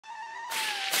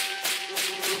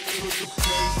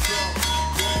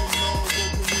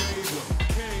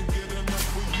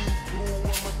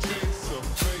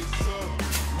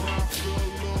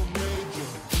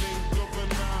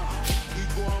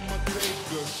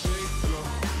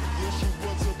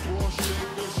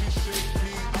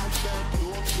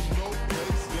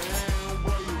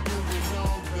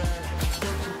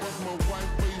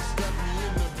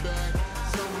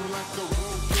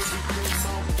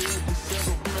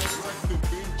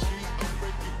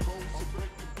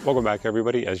Welcome back,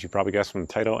 everybody. As you probably guessed from the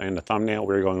title and the thumbnail,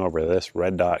 we're going over this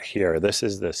red dot here. This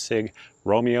is the Sig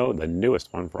Romeo, the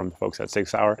newest one from the folks at Sig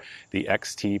Sauer, the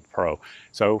XT Pro.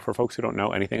 So for folks who don't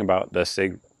know anything about the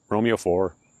Sig Romeo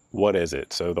 4, what is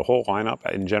it? So the whole lineup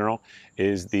in general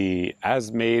is the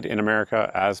as made in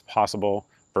America as possible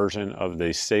version of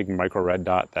the Sig micro red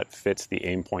dot that fits the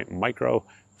Aimpoint micro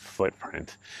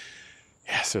footprint.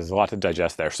 Yes, there's a lot to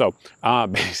digest there. So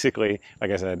basically,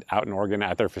 like I said, out in Oregon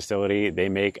at their facility, they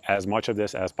make as much of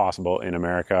this as possible in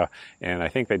America. And I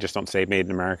think they just don't say made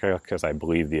in America because I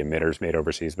believe the emitter's made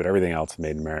overseas, but everything else is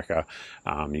made in America.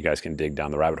 You guys can dig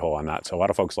down the rabbit hole on that. So a lot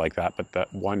of folks like that. But the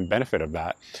one benefit of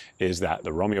that is that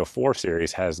the Romeo 4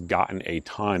 series has gotten a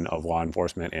ton of law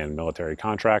enforcement and military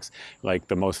contracts. Like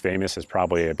the most famous is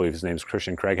probably, I believe his name is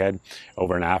Christian Craighead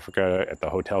over in Africa at the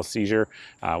hotel seizure.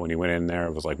 When he went in there,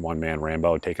 it was like one man Rambo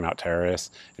taking out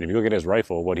terrorists. And if you look at his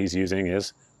rifle, what he's using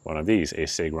is one of these, a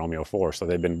Sig Romeo 4. So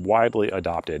they've been widely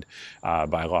adopted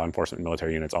by law enforcement and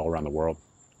military units all around the world.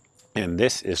 And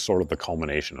this is sort of the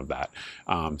culmination of that.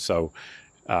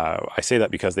 I say that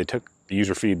because they took the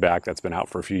user feedback that's been out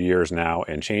for a few years now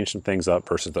and changed some things up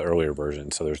versus the earlier version.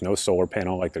 So there's no solar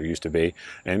panel like there used to be.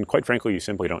 And quite frankly, you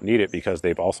simply don't need it because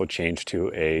they've also changed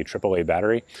to a AAA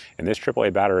battery. And this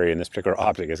AAA battery in this particular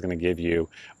optic is going to give you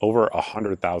over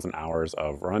 100,000 hours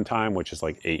of runtime, which is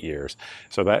like 8 years.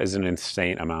 So that is an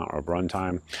insane amount of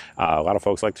runtime. A lot of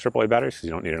folks like the AAA batteries because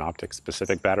you don't need an optic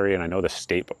specific battery. And I know the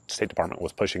State Department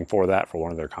was pushing for that for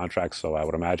one of their contracts. So I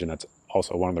would imagine that's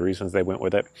also one of the reasons they went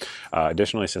with it.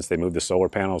 Additionally, since they moved the solar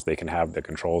panels, they can have the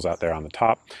controls out there on the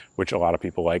top, which a lot of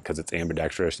people like because it's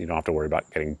ambidextrous. You don't have to worry about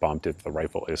getting bumped if the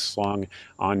rifle is slung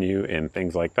on you and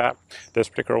things like that. This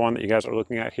particular one that you guys are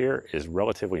looking at here is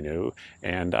relatively new.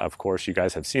 And of course, you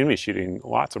guys have seen me shooting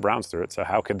lots of rounds through it. So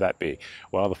how could that be?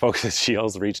 Well, the folks at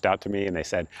Shields reached out to me and they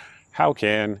said, how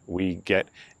can we get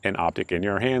an optic in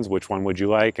your hands? Which one would you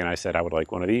like? And I said I would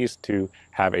like one of these to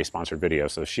have a sponsored video.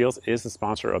 So Shields is the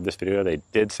sponsor of this video. They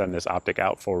did send this optic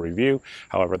out for review.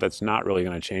 However, that's not really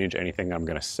going to change anything I'm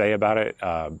going to say about it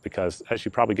because, as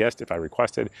you probably guessed, if I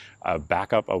requested a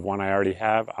backup of one I already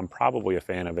have, I'm probably a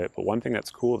fan of it. But one thing that's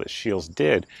cool that Shields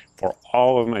did for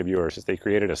all of my viewers is they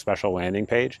created a special landing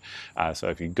page. So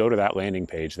if you go to that landing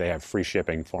page, they have free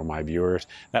shipping for my viewers.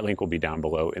 That link will be down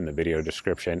below in the video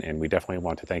description. And we definitely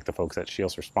want to thank the folks at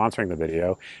Shields for sponsoring the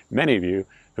video. Many of you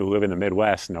who live in the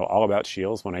Midwest know all about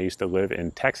Shields. When I used to live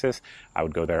in Texas, I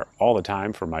would go there all the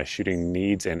time for my shooting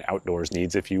needs and outdoors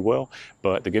needs, if you will.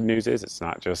 But the good news is it's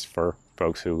not just for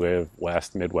folks who live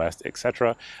West, Midwest,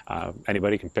 etc.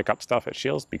 Anybody can pick up stuff at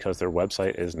Shields because their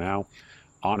website is now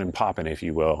on and popping, if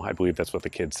you will. I believe that's what the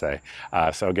kids say.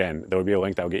 So again, there will be a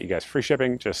link that will get you guys free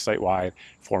shipping just site-wide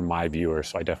for my viewers.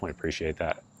 So I definitely appreciate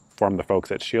that from the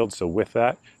folks at Shields. So with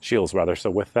that,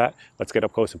 let's get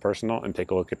up close and personal and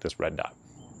take a look at this red dot.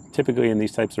 Typically in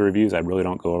these types of reviews, I really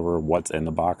don't go over what's in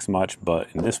the box much, but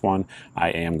in this one, I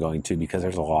am going to because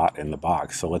there's a lot in the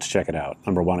box. So let's check it out.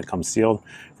 Number one, it comes sealed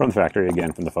from the factory,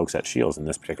 again, from the folks at Shields in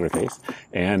this particular case.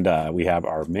 And we have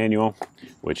our manual,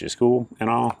 which is cool and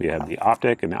all. We have the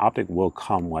optic, and the optic will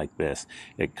come like this.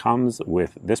 It comes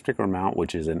with this particular mount,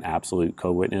 which is an absolute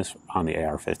co-witness on the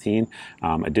AR-15.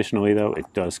 Additionally, though,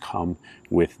 it does come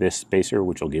with this spacer,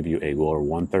 which will give you a lower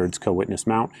 1/3 co-witness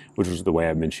mount, which is the way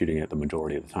I've been shooting it the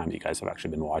majority of the time that you guys have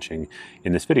actually been watching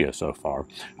in this video so far.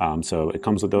 So it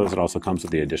comes with those. It also comes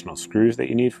with the additional screws that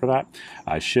you need for that.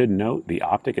 I should note the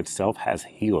optic itself has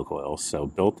helicoils, so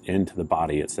built into the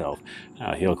body itself.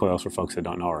 Helicoils, for folks that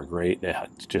don't know, are great.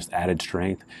 It's just added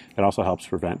strength. It also helps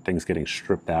prevent things getting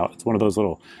stripped out. It's one of those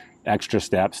little extra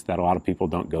steps that a lot of people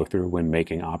don't go through when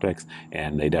making optics,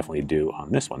 and they definitely do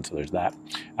on this one. So there's that.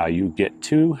 You get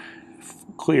two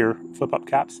clear flip-up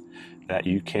caps that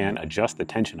you can adjust the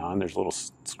tension on. There's a little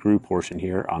screw portion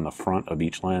here on the front of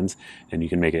each lens, and you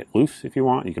can make it loose if you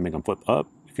want. You can make them flip up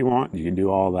if you want. You can do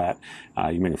all that.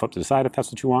 You can flip to the side if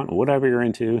that's what you want. Whatever you're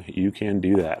into, you can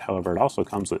do that. However, it also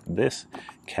comes with this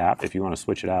cap if you want to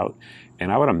switch it out.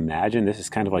 And I would imagine this is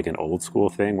kind of like an old school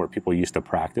thing where people used to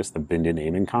practice the bend-in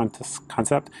aiming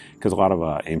concept, because a lot of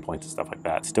Aimpoints and stuff like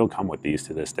that still come with these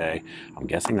to this day. I'm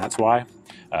guessing that's why.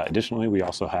 Additionally, we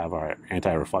also have our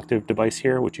anti-reflective device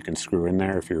here, which you can screw in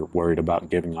there if you're worried about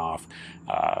giving off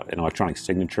an electronic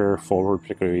signature forward,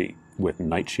 particularly with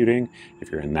night shooting, if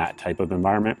you're in that type of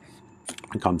environment.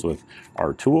 It comes with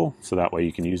our tool, so that way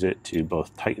you can use it to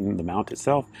both tighten the mount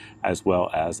itself as well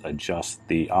as adjust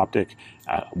the optic,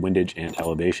 windage, and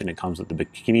elevation. It comes with the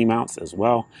bikini mounts as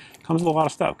well. It comes with a lot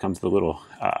of stuff. It comes with a little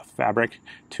fabric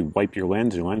to wipe your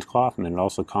lens cloth, and then it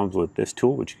also comes with this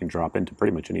tool, which you can drop into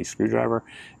pretty much any screwdriver,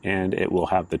 and it will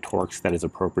have the Torx that is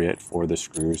appropriate for the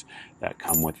screws that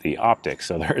come with the optic.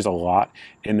 So there is a lot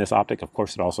in this optic. Of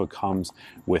course, it also comes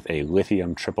with a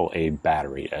lithium AAA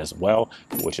battery as well,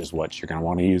 which is what you're going to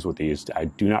want to use with these. I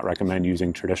do not recommend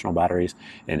using traditional batteries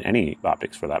in any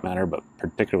optics for that matter, but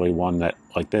particularly one that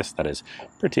like this that is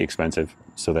pretty expensive.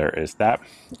 So there is that.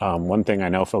 One thing I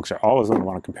know folks are always going to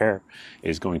want to compare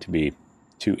is going to be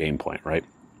to Aimpoint, right?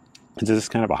 This is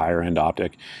kind of a higher end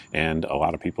optic, and a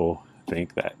lot of people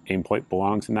think that Aimpoint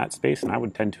belongs in that space, and I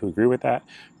would tend to agree with that.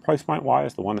 Price point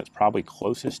wise, the one that's probably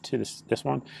closest to this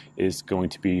one is going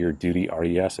to be your Duty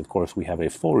RES. Of course, we have a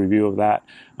full review of that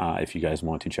if you guys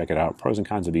want to check it out, pros and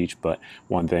cons of each. But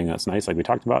one thing that's nice, like we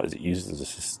talked about, is it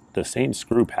uses the same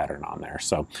screw pattern on there.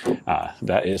 So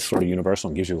that is sort of universal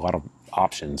and gives you a lot of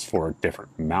options for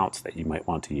different mounts that you might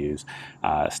want to use.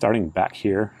 Starting back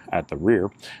here at the rear,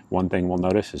 one thing we'll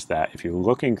notice is that if you're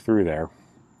looking through there,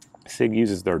 Sig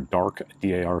uses their dark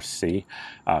DARC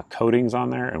coatings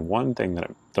on there, and one thing that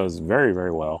it does very,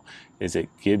 very well is it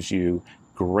gives you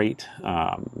great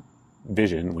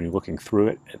vision when you're looking through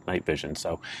it at night vision.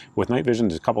 So with night vision,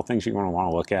 there's a couple things you're going to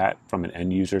want to look at from an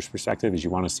end user's perspective. Is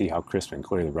you want to see how crisp and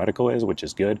clear the reticle is, which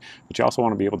is good, but you also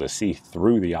want to be able to see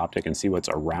through the optic and see what's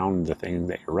around the thing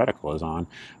that your reticle is on.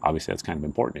 Obviously, that's kind of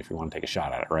important if you want to take a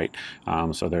shot at it, right?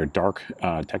 So their dark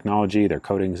technology, their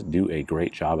coatings do a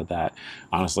great job at that.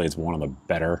 Honestly, it's one of the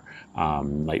better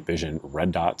night vision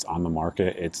red dots on the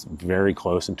market. It's very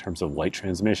close in terms of light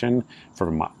transmission for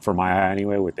my eye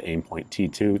anyway with the Aimpoint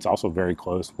T2. It's also very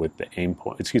close with the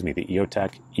Aimpoint, the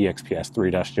EOTech EXPS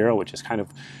 3.0, which has kind of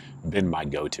been my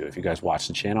go-to. If you guys watch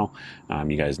the channel,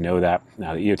 you guys know that.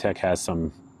 Now, the EOTech has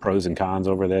some pros and cons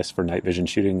over this for night vision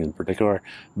shooting in particular,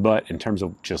 but in terms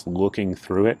of just looking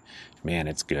through it, man,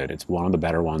 it's good. It's one of the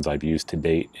better ones I've used to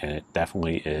date, and it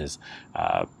definitely is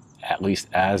at least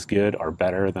as good or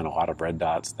better than a lot of red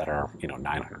dots that are,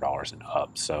 $900 and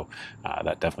up. So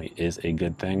that definitely is a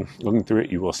good thing. Looking through it,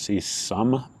 you will see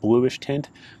some bluish tint,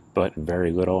 but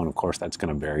very little. And of course, that's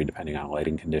going to vary depending on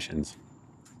lighting conditions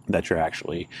that you're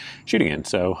actually shooting in.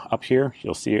 So up here,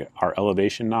 you'll see our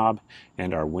elevation knob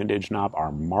and our windage knob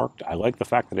are marked. I like the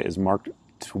fact that it is marked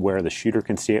to where the shooter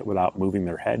can see it without moving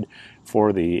their head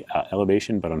for the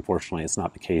elevation, but unfortunately it's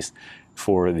not the case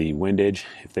for the windage.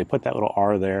 If they put that little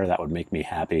R there, that would make me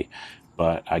happy,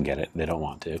 but I get it, they don't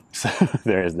want to. So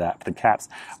there is that. The caps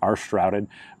are shrouded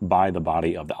by the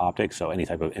body of the optic, so any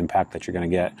type of impact that you're going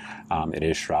to get, it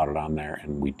is shrouded on there.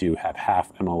 And we do have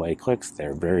half MOA clicks.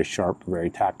 They're very sharp,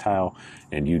 very tactile,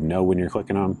 and you know when you're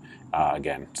clicking them.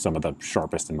 Again, some of the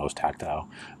sharpest and most tactile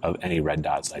of any red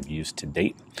dots I've used to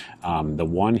date. The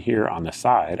one here on the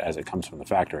side, as it comes from the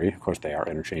factory, of course they are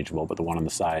interchangeable, but the one on the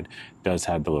side does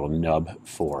have the little nub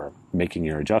for making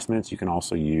your adjustments. You can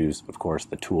also use, of course,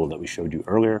 the tool that we showed you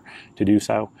earlier to do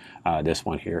so. This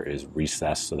one here is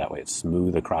recessed, so that way it's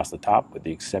smooth across the top with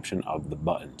the exception of the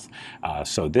buttons.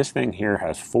 So this thing here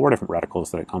has 4 different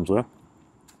reticles that it comes with.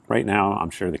 Right now,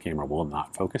 I'm sure the camera will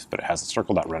not focus, but it has a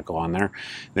circle dot reticle on there.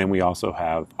 Then we also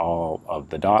have all of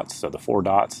the dots, so the 4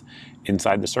 dots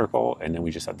inside the circle, and then we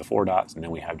just have the 4 dots, and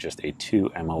then we have just a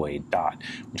 2 MOA dot.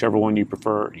 Whichever one you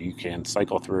prefer, you can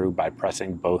cycle through by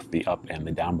pressing both the up and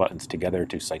the down buttons together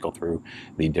to cycle through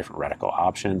the different reticle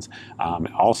options.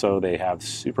 Also, they have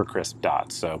super crisp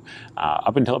dots. So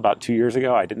up until about 2 years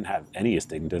ago, I didn't have any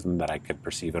astigmatism that I could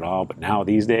perceive at all, but now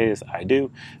these days I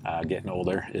do. Getting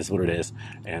older is what it is.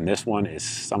 And this one is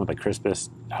some of the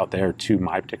crispest out there to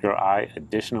my particular eye.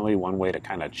 Additionally, one way to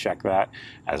kind of check that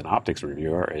as an optics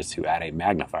reviewer is to add a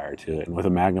magnifier to it. And with a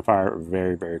magnifier,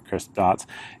 very, very crisp dots.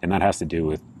 And that has to do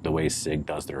with the way Sig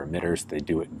does their emitters. They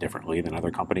do it differently than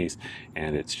other companies,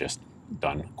 and it's just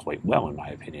done quite well, in my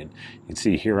opinion. You can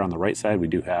see here on the right side, we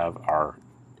do have our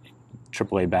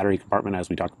AAA battery compartment, as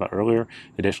we talked about earlier.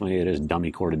 Additionally, it is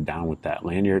dummy corded down with that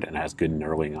lanyard and has good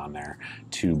knurling on there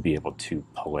to be able to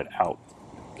pull it out.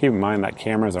 Keep in mind that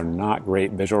cameras are not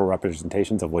great visual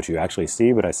representations of what you actually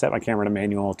see, but I set my camera to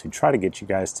manual to try to get you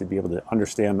guys to be able to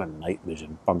understand the night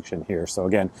vision function here. So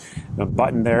again, the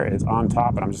button there is on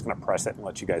top, and I'm just going to press it and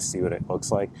let you guys see what it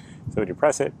looks like. So when you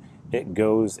press it, it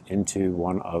goes into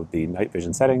one of the night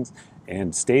vision settings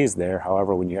and stays there.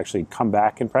 However, when you actually come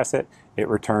back and press it, it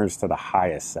returns to the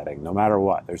highest setting, no matter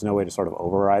what. There's no way to sort of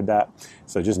override that.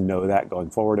 So just know that going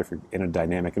forward, if you're in a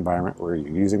dynamic environment where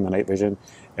you're using the night vision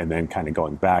and then kind of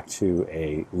going back to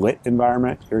a lit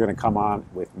environment, you're going to come on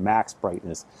with max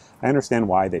brightness. I understand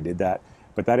why they did that,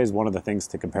 but that is one of the things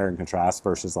to compare and contrast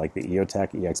versus like the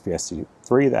EOTech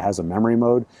EXPS3 that has a memory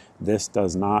mode. This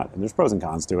does not, and there's pros and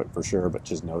cons to it for sure, but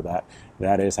just know that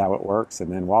that is how it works.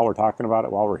 And then while we're talking about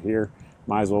it, while we're here,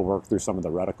 might as well work through some of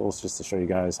the reticles just to show you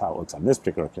guys how it looks on this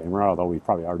particular camera, although we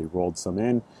probably already rolled some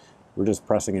in. We're just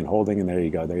pressing and holding, and there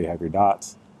you go. There you have your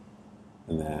dots.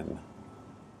 And then,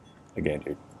 again,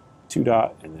 your 2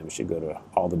 dot, and then we should go to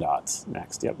all the dots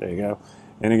next. Yep, there you go.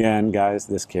 And again, guys,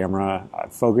 this camera,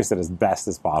 I've focused it as best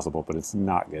as possible, but it's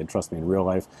not good. Trust me, in real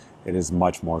life, it is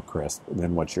much more crisp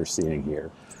than what you're seeing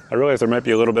here. I realize there might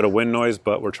be a little bit of wind noise,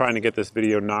 but we're trying to get this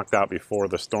video knocked out before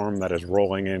the storm that is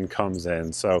rolling in comes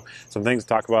in. So some things to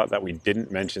talk about that we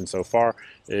didn't mention so far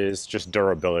is just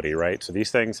durability, right? So these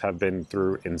things have been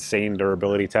through insane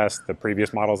durability tests, the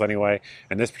previous models anyway.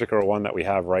 And this particular one that we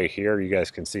have right here, you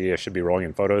guys can see, I should be rolling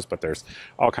in photos, but there's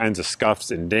all kinds of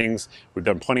scuffs and dings. We've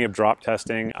done plenty of drop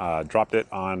testing, dropped it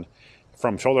on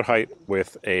from shoulder height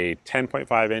with a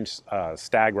 10.5 inch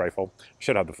stag rifle.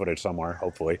 Should have the footage somewhere,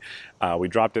 hopefully. We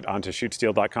dropped it onto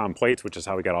shootsteel.com plates, which is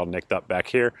how we got all nicked up back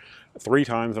here, 3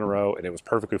 times in a row, and it was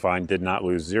perfectly fine, did not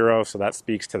lose 0. So that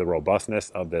speaks to the robustness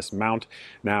of this mount.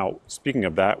 Now, speaking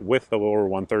of that, with the lower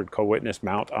 1/3 co-witness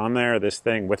mount on there, this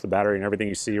thing with the battery and everything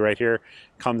you see right here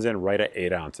comes in right at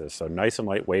 8 ounces. So nice and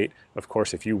lightweight. Of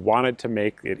course, if you wanted to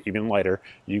make it even lighter,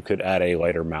 you could add a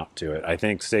lighter mount to it. I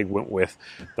think Sig went with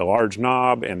the large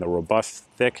knob and the robust,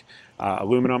 thick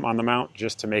aluminum on the mount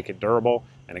just to make it durable.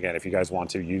 And again, if you guys want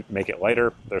to make it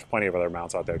lighter, there's plenty of other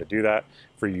mounts out there to do that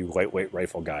for you lightweight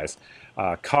rifle guys.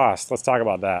 Cost, let's talk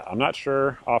about that. I'm not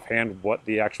sure offhand what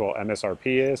the actual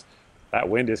MSRP is. That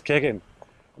wind is kicking.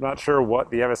 I'm not sure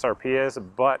what the MSRP is,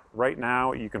 but right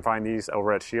now you can find these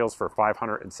over at Shields for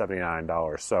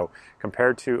 $579. So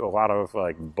compared to a lot of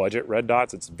like budget red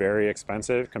dots, it's very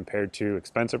expensive. Compared to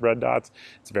expensive red dots,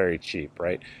 it's very cheap,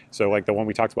 right? So like the one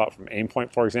we talked about from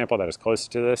Aimpoint, for example, that is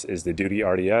closest to this is the Duty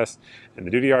RDS. And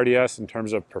the Duty RDS in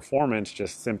terms of performance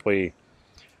just simply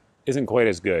isn't quite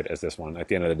as good as this one at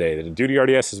the end of the day. The Duty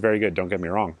RDS is very good, don't get me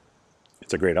wrong.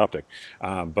 It's a great optic,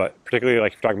 but particularly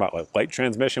like if you're talking about like light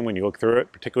transmission, when you look through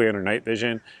it, particularly under night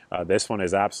vision, this one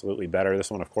is absolutely better.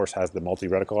 This one, of course, has the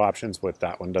multi-reticle options, which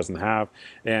that one doesn't have.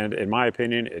 And in my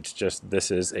opinion, it's just, this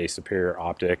is a superior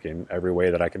optic in every way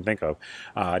that I can think of.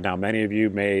 Now, many of you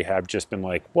may have just been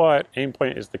like, what?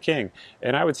 Aimpoint is the king.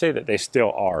 And I would say that they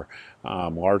still are,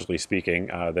 largely speaking.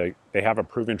 They have a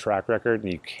proven track record,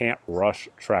 and you can't rush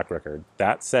track record.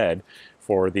 That said,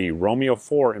 for the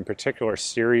Romeo4 in particular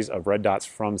series of red dots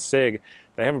from Sig,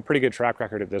 they have a pretty good track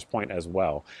record at this point as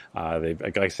well.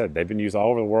 Like I said, they've been used all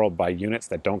over the world by units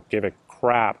that don't give a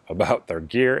crap about their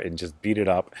gear and just beat it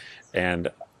up. And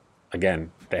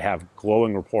again, they have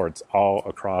glowing reports all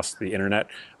across the internet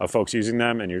of folks using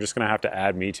them, and you're just going to have to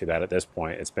add me to that at this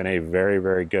point. It's been a very,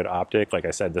 very good optic. Like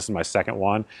I said, this is my second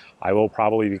one. I will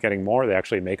probably be getting more. They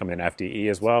actually make them in FDE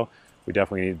as well. We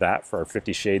definitely need that for our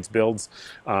 50 Shades builds.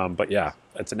 But yeah,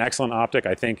 it's an excellent optic.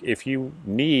 I think if you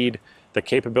need the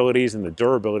capabilities and the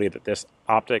durability that this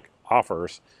optic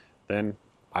offers, then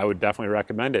I would definitely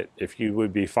recommend it. If you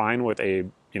would be fine with a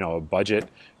a budget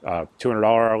 $200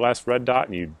 or less red dot,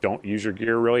 and you don't use your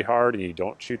gear really hard, and you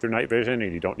don't shoot through night vision,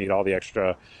 and you don't need all the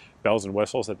extra bells and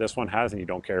whistles that this one has, and you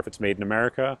don't care if it's made in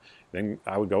America, then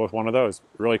I would go with one of those.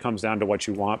 It really comes down to what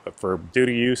you want, but for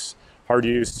duty use, hard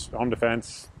use, home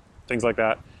defense, things like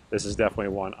that, this is definitely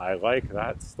one I like.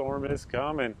 That storm is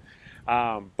coming.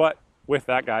 But with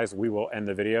that, guys, we will end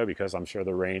the video because I'm sure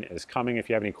the rain is coming. If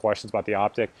you have any questions about the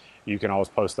optic, you can always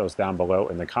post those down below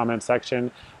in the comment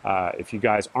section. If you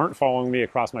guys aren't following me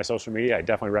across my social media, I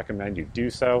definitely recommend you do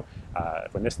so.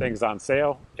 When this thing's on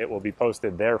sale, it will be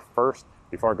posted there first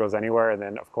before it goes anywhere. And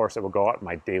then, of course, it will go out in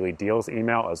my daily deals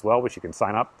email as well, which you can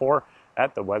sign up for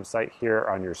at the website here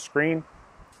on your screen.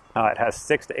 It has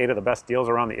 6 to 8 of the best deals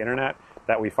around the internet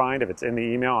that we find if it's in the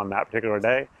email on that particular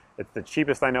day. It's the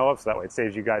cheapest I know of, so that way it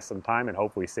saves you guys some time and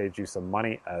hopefully saves you some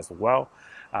money as well.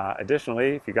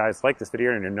 Additionally, if you guys like this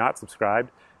video and you're not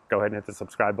subscribed, go ahead and hit the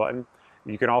subscribe button.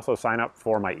 You can also sign up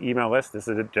for my email list. This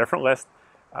is a different list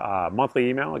monthly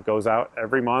email. It goes out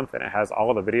every month and it has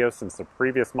all of the videos since the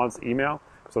previous month's email.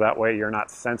 So that way you're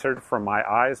not censored from my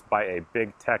eyes by a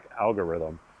big tech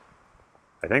algorithm.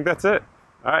 I think that's it.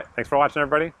 All right, thanks for watching,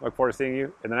 everybody. Look forward to seeing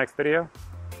you in the next video.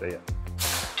 See ya.